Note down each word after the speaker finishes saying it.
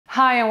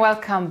Hi and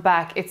welcome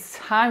back. It's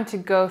time to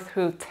go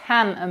through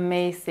 10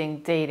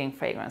 amazing dating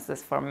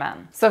fragrances for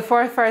men. So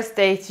for a first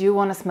date, you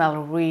want to smell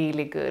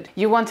really good.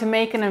 You want to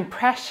make an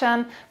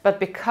impression, but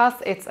because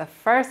it's a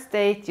first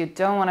date, you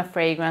don't want a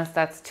fragrance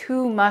that's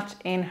too much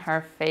in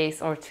her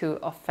face or too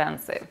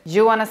offensive.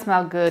 You want to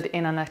smell good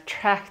in an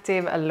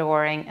attractive,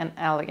 alluring and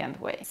elegant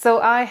way.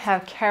 So I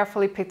have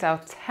carefully picked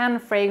out 10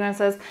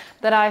 fragrances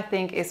that I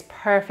think is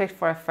perfect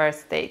for a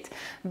first date.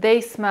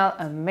 They smell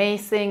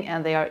amazing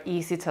and they are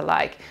easy to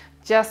like.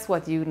 Just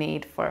what you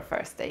need for a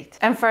first date.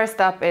 And first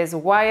up is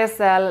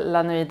YSL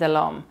La Nuit de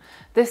l'Homme.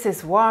 This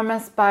is warm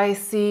and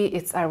spicy,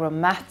 it's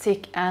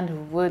aromatic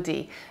and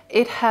woody.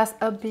 It has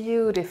a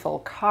beautiful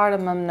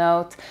cardamom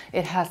note,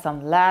 it has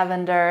some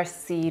lavender,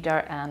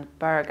 cedar and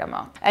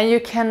bergamot. And you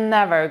can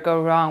never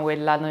go wrong with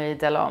La Nuit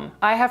de l'Homme.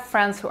 I have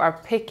friends who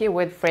are picky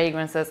with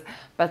fragrances,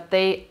 but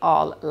they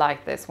all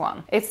like this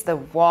one. It's the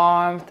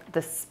warmth,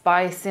 the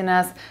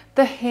spiciness,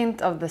 the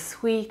hint of the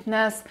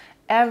sweetness,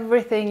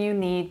 everything you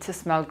need to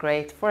smell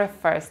great for a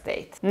first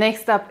date.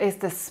 Next up is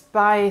the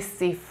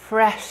spicy,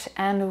 fresh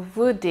and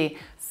woody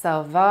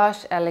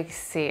Sauvage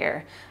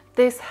Elixir.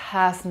 This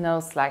has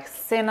notes like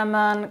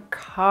cinnamon,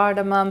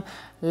 cardamom,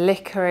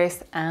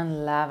 licorice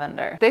and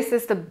lavender. This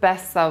is the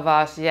best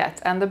Sauvage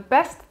yet, and the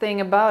best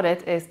thing about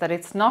it is that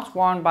it's not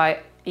worn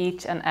by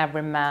each and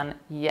every man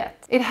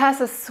yet. It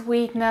has a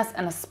sweetness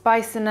and a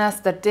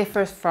spiciness that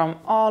differs from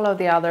all of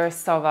the other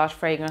Sauvage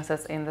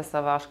fragrances in the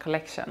Sauvage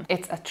collection.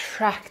 It's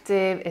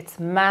attractive, it's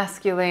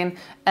masculine,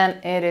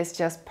 and it is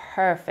just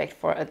perfect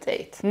for a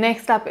date.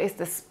 Next up is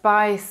the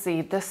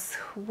spicy, the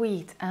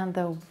sweet and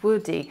the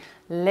woody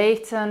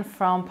Layton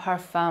from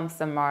Parfums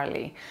de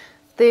Marly.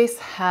 This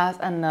has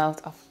a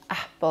note of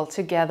apple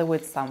together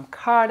with some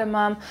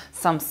cardamom,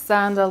 some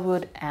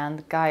sandalwood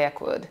and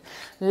gaiac wood.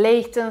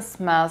 Layton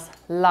smells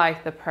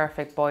like the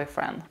perfect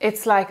boyfriend.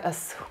 It's like a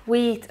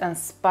sweet and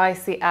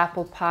spicy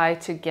apple pie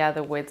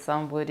together with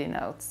some woody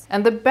notes.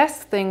 And the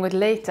best thing with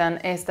Layton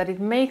is that it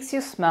makes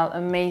you smell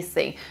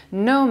amazing,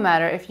 no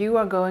matter if you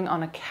are going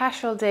on a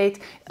casual date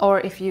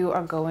or if you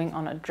are going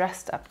on a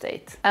dressed up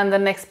date. And the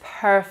next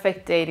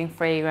perfect dating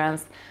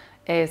fragrance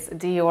is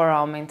Dior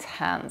Homme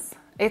Intense.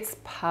 It's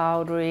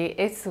powdery,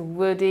 it's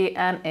woody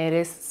and it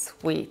is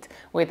sweet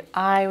with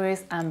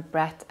iris,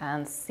 ambrette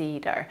and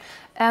cedar.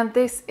 And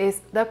this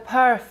is the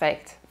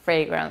perfect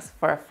fragrance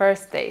for a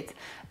first date,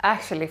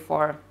 actually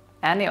for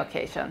any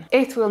occasion.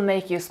 It will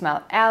make you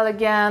smell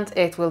elegant,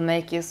 it will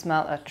make you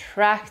smell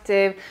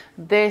attractive.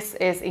 This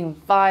is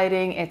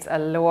inviting, it's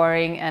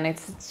alluring and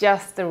it's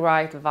just the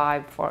right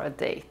vibe for a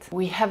date.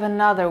 We have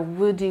another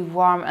woody,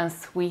 warm and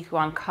sweet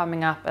one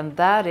coming up, and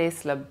that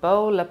is Le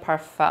Beau Le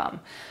Parfum.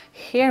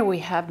 Here we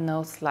have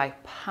notes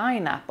like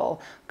pineapple,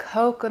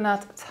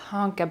 coconut,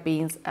 tonka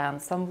beans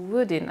and some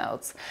woody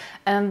notes.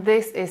 And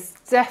this is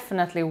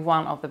definitely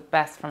one of the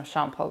best from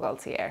Jean Paul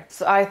Gaultier.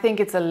 So I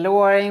think it's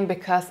alluring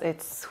because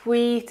it's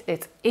sweet,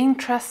 it's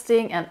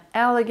interesting and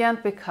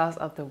elegant because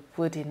of the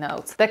woody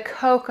notes. The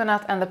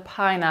coconut and the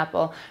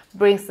pineapple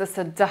brings the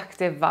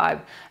seductive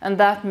vibe, and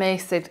that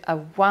makes it a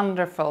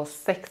wonderful,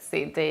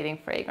 sexy dating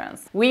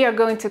fragrance. We are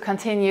going to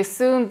continue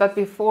soon, but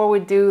before we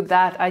do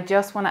that, I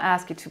just want to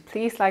ask you to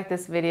please like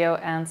this video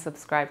and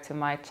subscribe to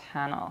my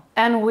channel.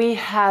 And we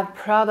have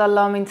Prada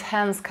L'Homme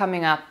Intense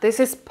coming up. This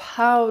is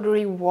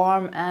powdery,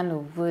 warm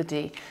and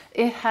woody.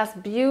 It has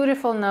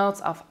beautiful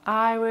notes of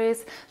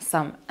iris,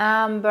 some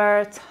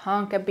amber,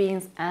 tonka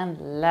beans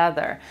and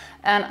leather.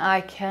 And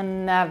I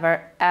can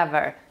never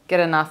ever get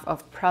enough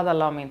of Prada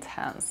L'Homme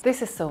Intense.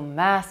 This is so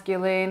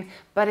masculine,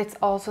 but it's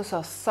also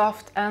so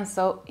soft and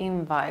so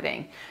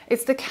inviting.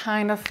 It's the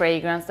kind of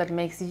fragrance that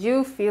makes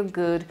you feel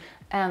good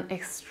and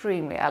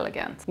extremely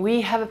elegant.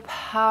 We have a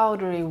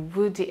powdery,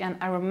 woody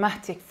and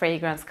aromatic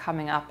fragrance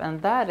coming up,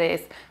 and that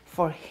is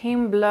For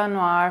Him Bleu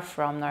Noir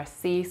from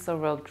Narciso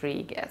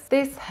Rodriguez.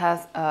 This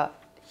has a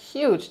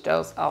huge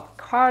dose of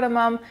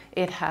cardamom,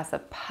 it has a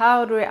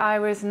powdery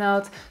iris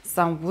note,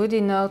 some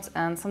woody notes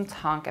and some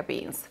tonka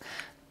beans.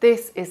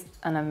 This is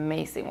an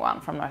amazing one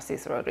from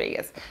Narciso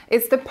Rodriguez.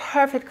 It's the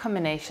perfect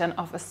combination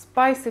of a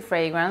spicy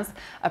fragrance,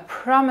 a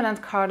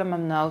prominent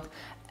cardamom note,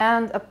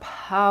 and a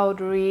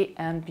powdery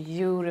and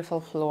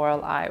beautiful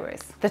floral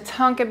iris. The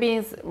tonka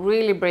beans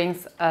really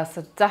brings a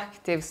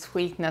seductive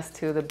sweetness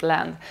to the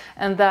blend,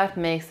 and that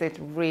makes it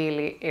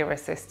really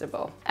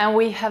irresistible. And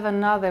we have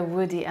another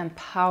woody and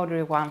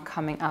powdery one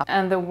coming up,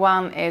 and the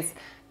one is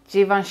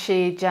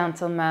Givenchy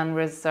Gentleman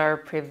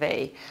Reserve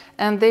Privé.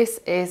 And this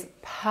is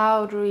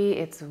powdery,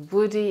 it's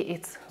woody,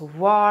 it's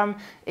warm,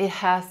 it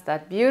has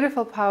that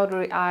beautiful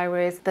powdery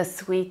iris, the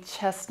sweet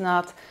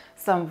chestnut,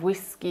 some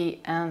whiskey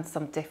and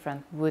some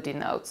different woody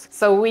notes.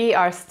 So we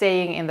are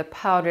staying in the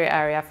powdery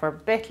area for a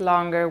bit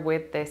longer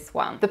with this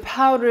one. The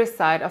powdery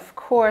side of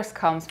course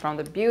comes from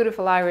the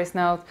beautiful iris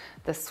note,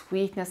 the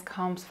sweetness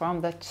comes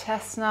from the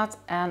chestnut,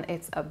 and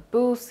it's a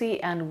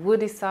boozy and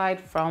woody side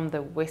from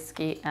the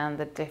whiskey and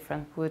the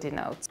different woody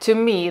notes. To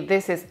me,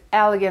 this is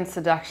elegant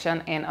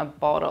seduction in a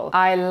bottle.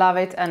 I love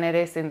it, and it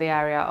is in the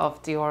area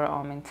of Dior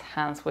Homme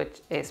Intense,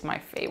 which is my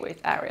favorite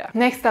area.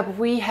 Next up,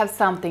 we have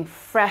something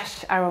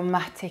fresh,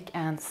 aromatic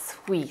and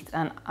sweet,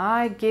 and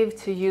I give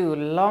to you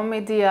L'Homme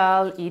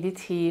Ideal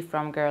EDT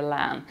from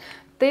Guerlain.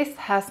 This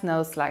has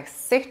notes like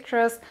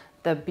citrus,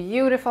 the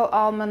beautiful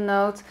almond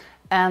note,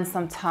 and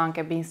some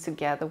tonka beans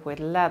together with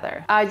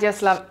leather. I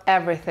just love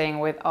everything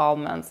with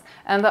almonds,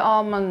 and the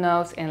almond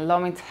note in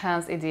L'Homme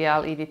Intense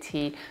Ideal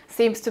EDT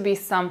seems to be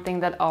something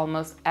that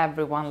almost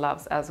everyone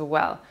loves as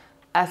well,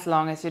 as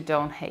long as you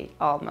don't hate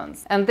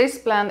almonds. And this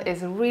blend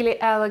is really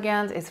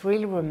elegant, it's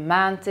really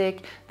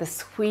romantic. The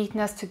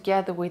sweetness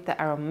together with the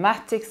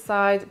aromatic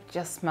side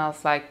just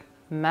smells like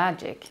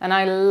magic. And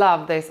I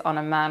love this on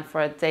a man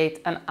for a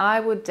date, and I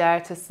would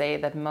dare to say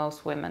that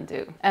most women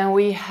do. And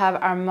we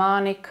have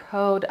Armani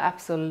Code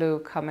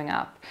Absolute coming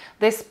up.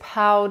 This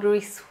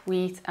powdery,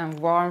 sweet and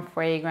warm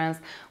fragrance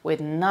with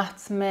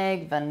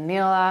nutmeg,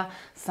 vanilla,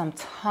 some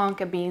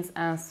tonka beans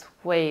and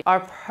suede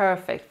are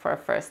perfect for a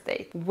first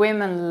date.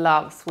 Women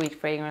love sweet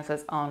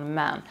fragrances on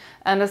men,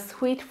 and a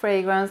sweet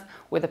fragrance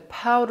with a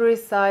powdery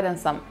side and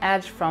some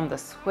edge from the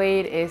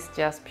suede is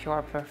just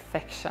pure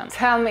perfection.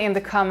 Tell me in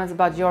the comments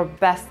about your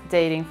best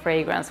dating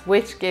fragrance,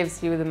 which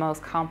gives you the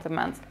most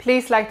compliments.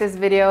 Please like this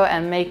video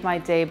and make my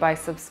day by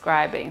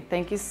subscribing.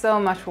 Thank you so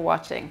much for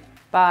watching.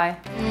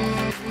 Bye!